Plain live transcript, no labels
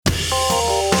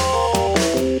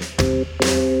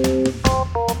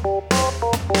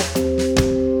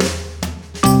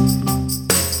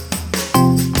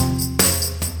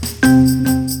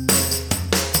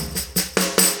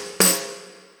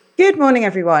morning,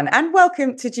 everyone, and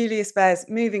welcome to Julius Baer's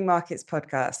Moving Markets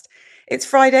podcast. It's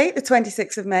Friday, the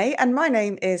 26th of May, and my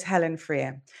name is Helen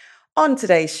Freer. On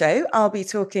today's show, I'll be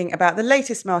talking about the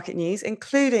latest market news,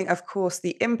 including, of course,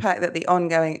 the impact that the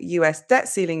ongoing US debt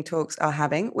ceiling talks are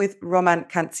having with Roman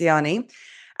Canziani.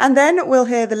 And then we'll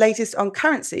hear the latest on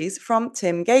currencies from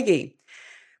Tim Gagie.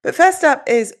 But first up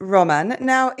is Roman.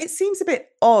 Now, it seems a bit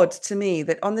odd to me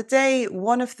that on the day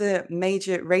one of the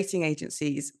major rating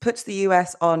agencies puts the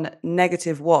US on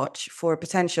negative watch for a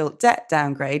potential debt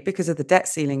downgrade because of the debt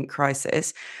ceiling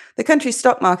crisis, the country's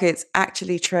stock markets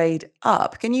actually trade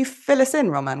up. Can you fill us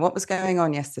in, Roman? What was going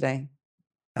on yesterday?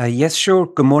 Yes, sure.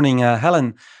 Good morning,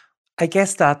 Helen. I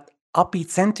guess that upbeat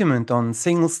sentiment on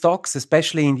single stocks,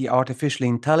 especially in the artificial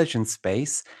intelligence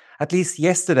space, at least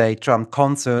yesterday trumped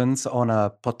concerns on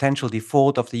a potential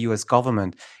default of the US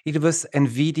government. It was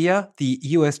Nvidia, the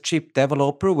US chip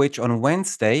developer, which on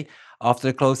Wednesday, after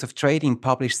the close of trading,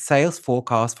 published sales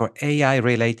forecasts for AI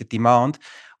related demand,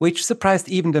 which surprised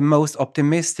even the most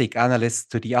optimistic analysts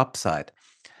to the upside,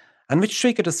 and which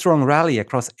triggered a strong rally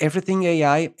across everything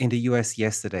AI in the US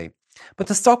yesterday. But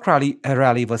the stock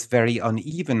rally was very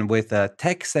uneven, with the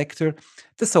tech sector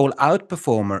the sole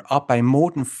outperformer, up by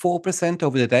more than 4%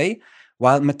 over the day,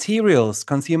 while materials,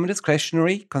 consumer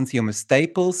discretionary, consumer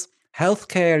staples,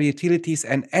 healthcare, utilities,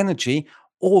 and energy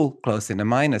all closed in the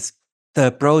minus.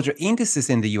 The broader indices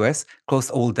in the US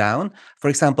closed all down. For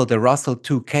example, the Russell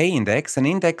 2K index, an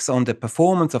index on the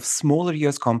performance of smaller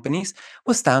US companies,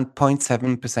 was down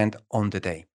 0.7% on the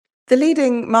day. The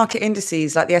leading market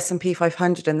indices like the S&P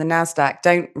 500 and the Nasdaq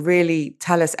don't really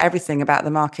tell us everything about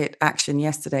the market action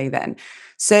yesterday then.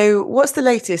 So what's the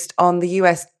latest on the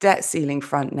US debt ceiling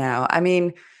front now? I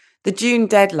mean, the June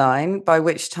deadline, by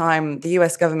which time the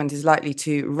US government is likely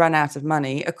to run out of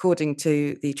money, according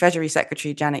to the Treasury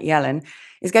Secretary Janet Yellen,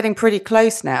 is getting pretty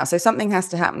close now. So something has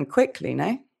to happen quickly,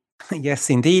 no? Yes,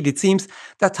 indeed. It seems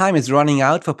that time is running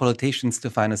out for politicians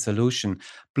to find a solution.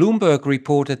 Bloomberg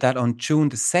reported that on June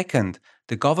the 2nd,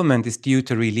 the government is due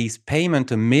to release payment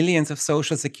to millions of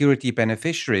Social Security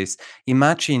beneficiaries.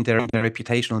 Imagine their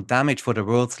reputational damage for the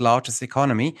world's largest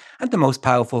economy and the most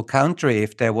powerful country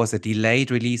if there was a delayed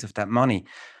release of that money.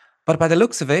 But by the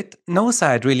looks of it, no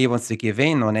side really wants to give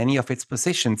in on any of its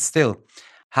positions still.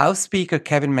 House Speaker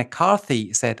Kevin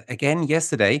McCarthy said again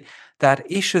yesterday that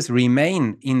issues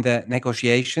remain in the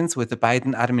negotiations with the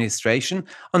Biden administration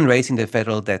on raising the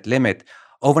federal debt limit.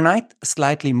 Overnight,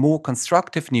 slightly more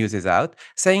constructive news is out,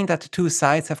 saying that the two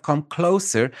sides have come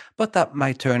closer, but that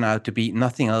might turn out to be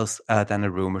nothing else than a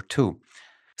rumor too.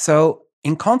 So,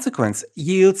 in consequence,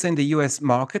 yields in the US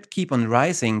market keep on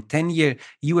rising. 10-year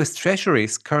US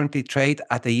Treasuries currently trade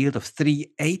at a yield of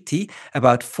 380,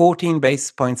 about 14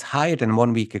 basis points higher than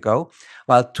 1 week ago,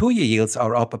 while 2-year yields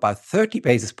are up about 30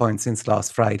 basis points since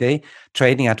last Friday,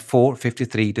 trading at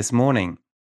 453 this morning.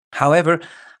 However,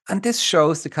 and this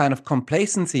shows the kind of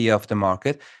complacency of the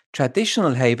market,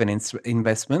 traditional haven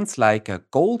investments like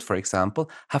gold, for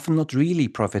example, have not really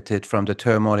profited from the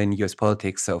turmoil in US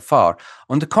politics so far.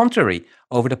 On the contrary,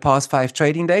 over the past 5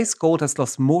 trading days, gold has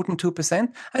lost more than 2%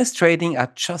 and is trading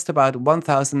at just about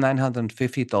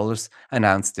 $1,950 an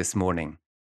ounce this morning.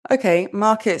 Okay,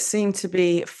 markets seem to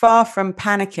be far from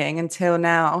panicking until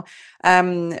now,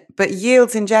 but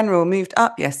yields in general moved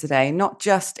up yesterday, not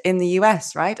just in the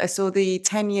US, right? I saw the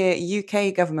 10-year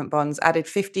UK government bonds added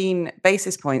 15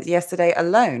 basis points yesterday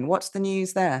alone. What's the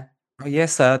news there? Oh,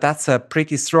 yes, that's a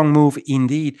pretty strong move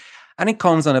indeed. And it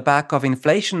comes on the back of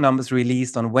inflation numbers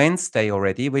released on Wednesday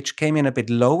already, which came in a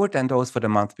bit lower than those for the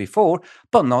month before,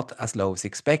 but not as low as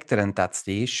expected. And that's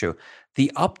the issue.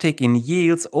 The uptick in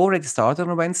yields already started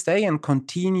on Wednesday and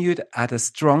continued at a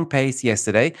strong pace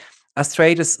yesterday, as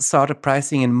traders started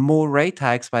pricing in more rate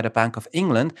hikes by the Bank of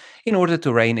England in order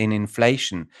to rein in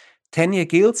inflation. 10-year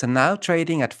yields are now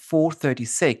trading at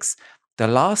 436. The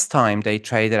last time they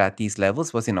traded at these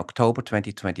levels was in October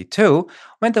 2022,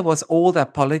 when there was all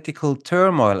that political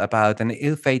turmoil about an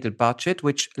ill-fated budget,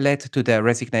 which led to the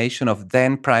resignation of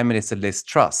then Prime Minister Liz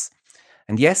Truss.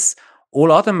 And yes,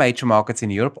 all other major markets in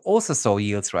Europe also saw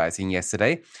yields rising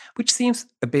yesterday, which seems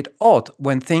a bit odd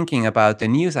when thinking about the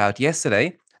news out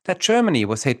yesterday that Germany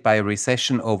was hit by a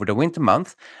recession over the winter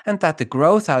month and that the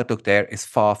growth outlook there is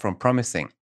far from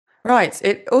promising. Right.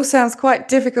 It all sounds quite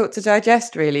difficult to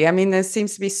digest, really. I mean, there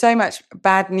seems to be so much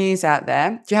bad news out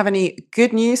there. Do you have any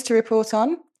good news to report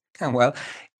on? Well,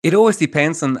 it always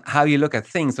depends on how you look at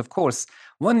things, of course.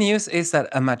 One news is that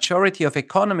a majority of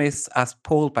economists, as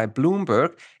polled by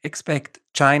Bloomberg, expect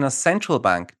China's central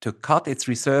bank to cut its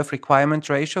reserve requirement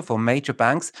ratio for major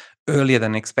banks earlier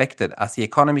than expected, as the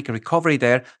economic recovery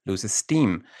there loses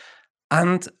steam.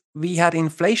 And We had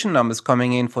inflation numbers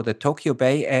coming in for the Tokyo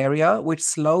Bay area, which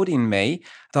slowed in May,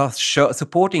 thus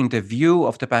supporting the view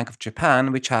of the Bank of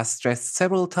Japan, which has stressed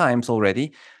several times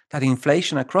already that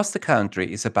inflation across the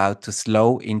country is about to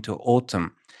slow into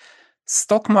autumn.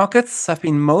 Stock markets have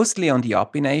been mostly on the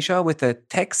up in Asia, with the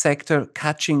tech sector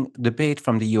catching the bait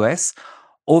from the US,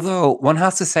 although one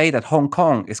has to say that Hong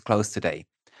Kong is closed today.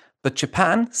 But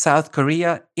Japan, South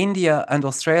Korea, India, and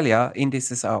Australia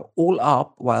indices are all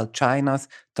up, while China's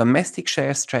domestic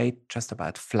shares trade just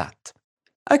about flat.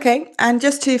 Okay, and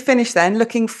just to finish then,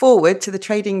 looking forward to the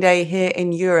trading day here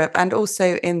in Europe and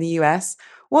also in the US,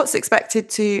 what's expected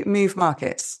to move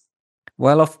markets?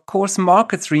 Well, of course,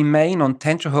 markets remain on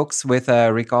tenterhooks with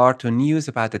regard to news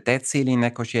about the debt ceiling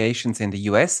negotiations in the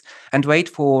US and wait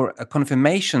for a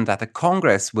confirmation that the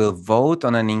Congress will vote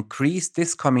on an increase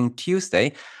this coming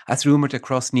Tuesday, as rumored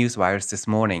across news wires this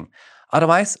morning.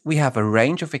 Otherwise, we have a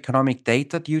range of economic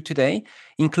data due today,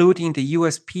 including the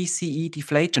US PCE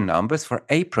deflation numbers for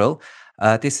April.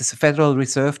 This is Federal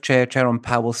Reserve Chair Jerome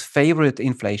Powell's favorite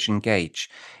inflation gauge.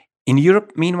 In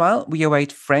Europe, meanwhile, we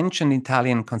await French and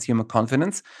Italian consumer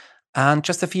confidence. And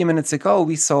just a few minutes ago,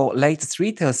 we saw latest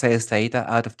retail sales data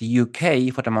out of the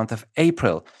UK for the month of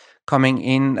April, coming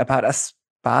in about as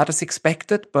bad as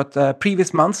expected, but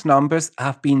previous month's numbers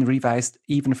have been revised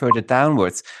even further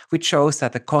downwards, which shows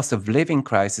that the cost of living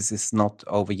crisis is not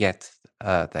over yet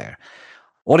there.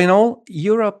 All in all,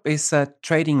 Europe is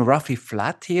trading roughly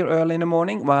flat here early in the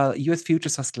morning, while US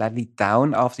futures are slightly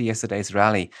down after yesterday's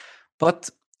rally.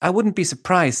 But I wouldn't be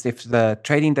surprised if the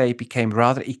trading day became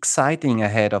rather exciting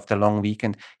ahead of the long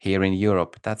weekend here in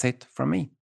Europe. That's it from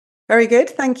me. Very good.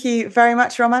 Thank you very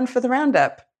much, Roman, for the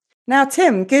roundup. Now,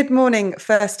 Tim, good morning,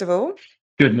 first of all.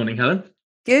 Good morning, Helen.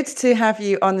 Good to have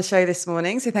you on the show this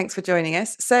morning. So thanks for joining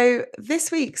us. So this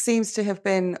week seems to have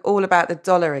been all about the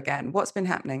dollar again. What's been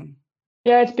happening?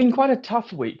 Yeah, it's been quite a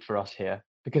tough week for us here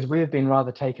because we have been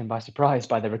rather taken by surprise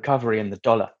by the recovery in the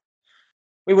dollar.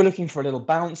 We were looking for a little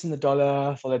bounce in the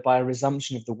dollar, followed by a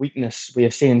resumption of the weakness we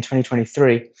have seen in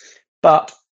 2023.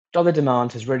 But dollar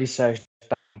demand has really surged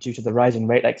back due to the rising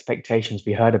rate expectations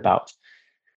we heard about.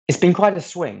 It's been quite a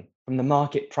swing from the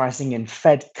market pricing in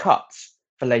Fed cuts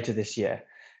for later this year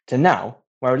to now,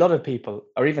 where a lot of people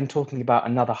are even talking about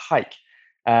another hike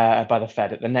by the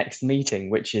Fed at the next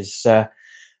meeting, which is,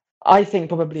 I think,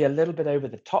 probably a little bit over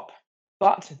the top.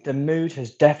 But the mood has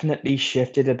definitely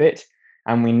shifted a bit,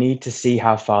 and we need to see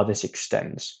how far this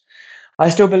extends.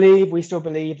 We still believe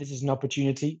this is an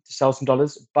opportunity to sell some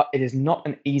dollars, but it is not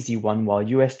an easy one while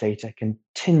US data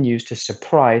continues to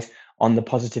surprise on the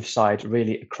positive side,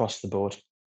 really across the board.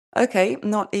 Okay,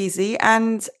 not easy.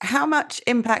 And how much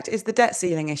impact is the debt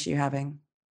ceiling issue having?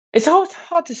 It's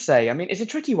hard to say. I mean, it's a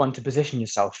tricky one to position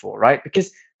yourself for, right?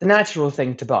 Because the natural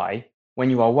thing to buy when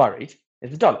you are worried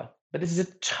is the dollar. But this is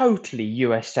a totally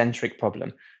US-centric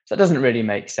problem. So it doesn't really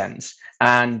make sense.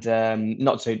 And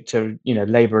not to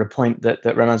labor a point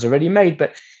that Roman's already made,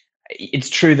 but it's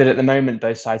true that at the moment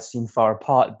both sides seem far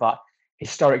apart. But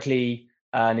historically,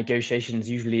 negotiations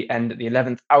usually end at the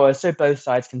 11th hour. So both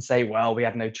sides can say, well, we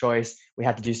had no choice. We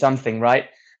had to do something, right?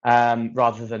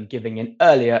 Rather than giving in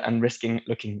earlier and risking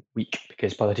looking weak,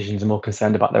 because politicians are more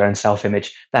concerned about their own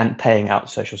self-image than paying out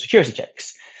social security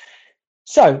checks.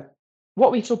 So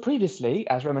what we saw previously,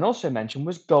 as Roman also mentioned,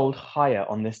 was gold higher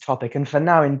on this topic. And for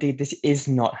now, indeed, this is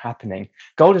not happening.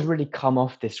 Gold has really come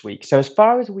off this week. So as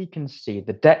far as we can see,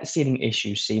 the debt ceiling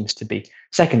issue seems to be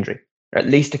secondary, or at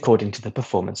least according to the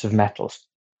performance of metals.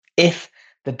 If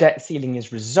the debt ceiling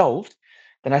is resolved,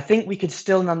 then I think we could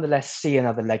still nonetheless see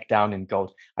another leg down in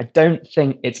gold. I don't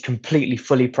think it's completely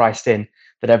fully priced in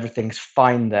that everything's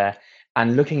fine there.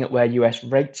 And looking at where US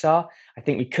rates are, I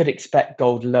think we could expect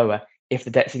gold lower if the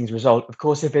debt ceiling is resolved. Of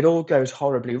course, if it all goes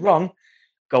horribly wrong,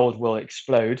 gold will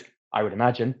explode, I would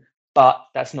imagine. But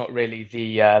that's not really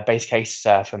the base case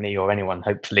for me or anyone,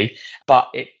 hopefully. But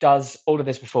it does, all of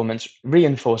this performance,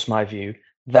 reinforce my view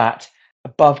that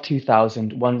above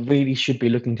 2000, one really should be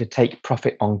looking to take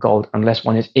profit on gold unless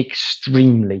one is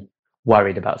extremely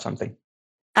worried about something.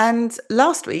 And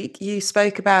last week you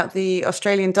spoke about the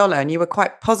Australian dollar and you were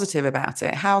quite positive about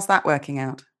it. How's that working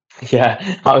out?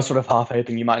 Yeah, I was sort of half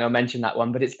hoping you might not mention that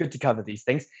one, but it's good to cover these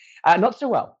things. Not so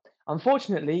well.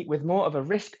 Unfortunately, with more of a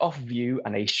risk-off view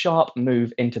and a sharp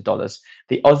move into dollars,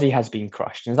 the Aussie has been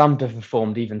crushed and has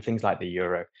underperformed even things like the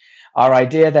euro. Our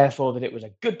idea, therefore, that it was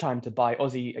a good time to buy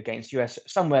Aussie against US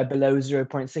somewhere below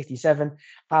 0.67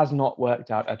 has not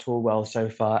worked out at all well so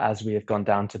far, as we have gone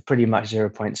down to pretty much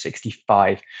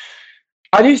 0.65.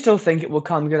 I do still think it will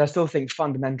come good. I still think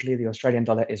fundamentally the Australian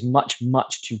dollar is much,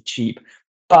 much too cheap.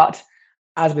 But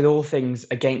as with all things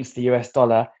against the US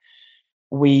dollar,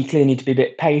 we clearly need to be a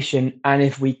bit patient. And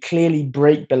if we clearly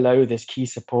break below this key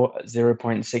support at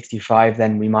 0.65,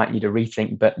 then we might need a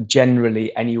rethink. But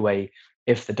generally, anyway,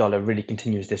 if the dollar really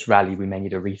continues this rally, we may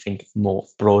need a rethink more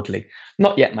broadly.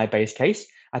 Not yet my base case.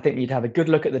 I think we need to have a good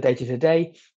look at the data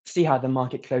today, see how the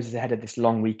market closes ahead of this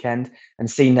long weekend, and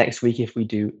see next week if we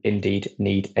do indeed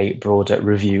need a broader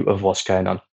review of what's going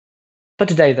on. For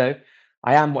today, though,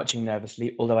 I am watching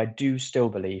nervously, although I do still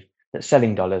believe that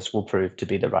selling dollars will prove to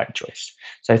be the right choice.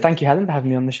 So thank you, Helen, for having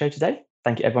me on the show today.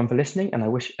 Thank you, everyone, for listening, and I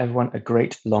wish everyone a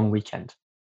great long weekend.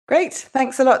 Great.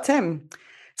 Thanks a lot, Tim.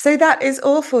 So that is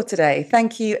all for today.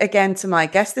 Thank you again to my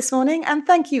guest this morning, and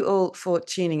thank you all for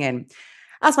tuning in.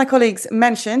 As my colleagues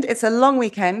mentioned, it's a long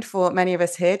weekend for many of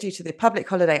us here due to the public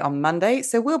holiday on Monday.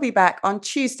 So we'll be back on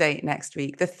Tuesday next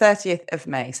week, the 30th of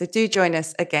May. So do join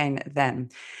us again then.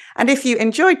 And if you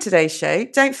enjoyed today's show,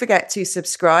 don't forget to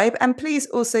subscribe, and please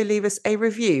also leave us a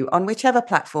review on whichever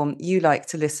platform you like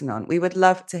to listen on. We would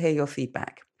love to hear your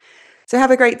feedback. So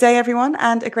have a great day, everyone,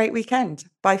 and a great weekend.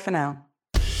 Bye for now.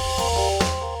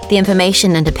 The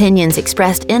information and opinions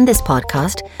expressed in this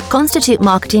podcast constitute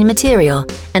marketing material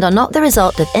and are not the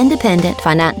result of independent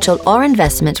financial or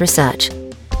investment research.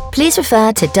 Please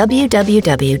refer to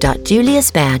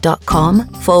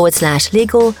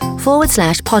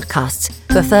www.juliusbaer.com/legal/podcasts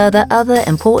for further other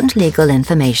important legal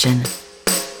information.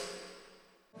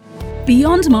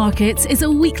 Beyond Markets is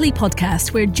a weekly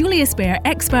podcast where Julius Baer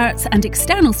experts and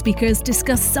external speakers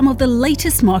discuss some of the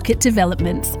latest market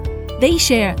developments. They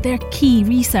share their key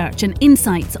research and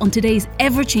insights on today's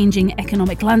ever-changing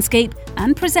economic landscape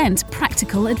and present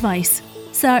practical advice.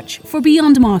 Search for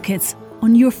Beyond Markets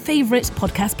on your favourite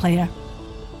podcast player.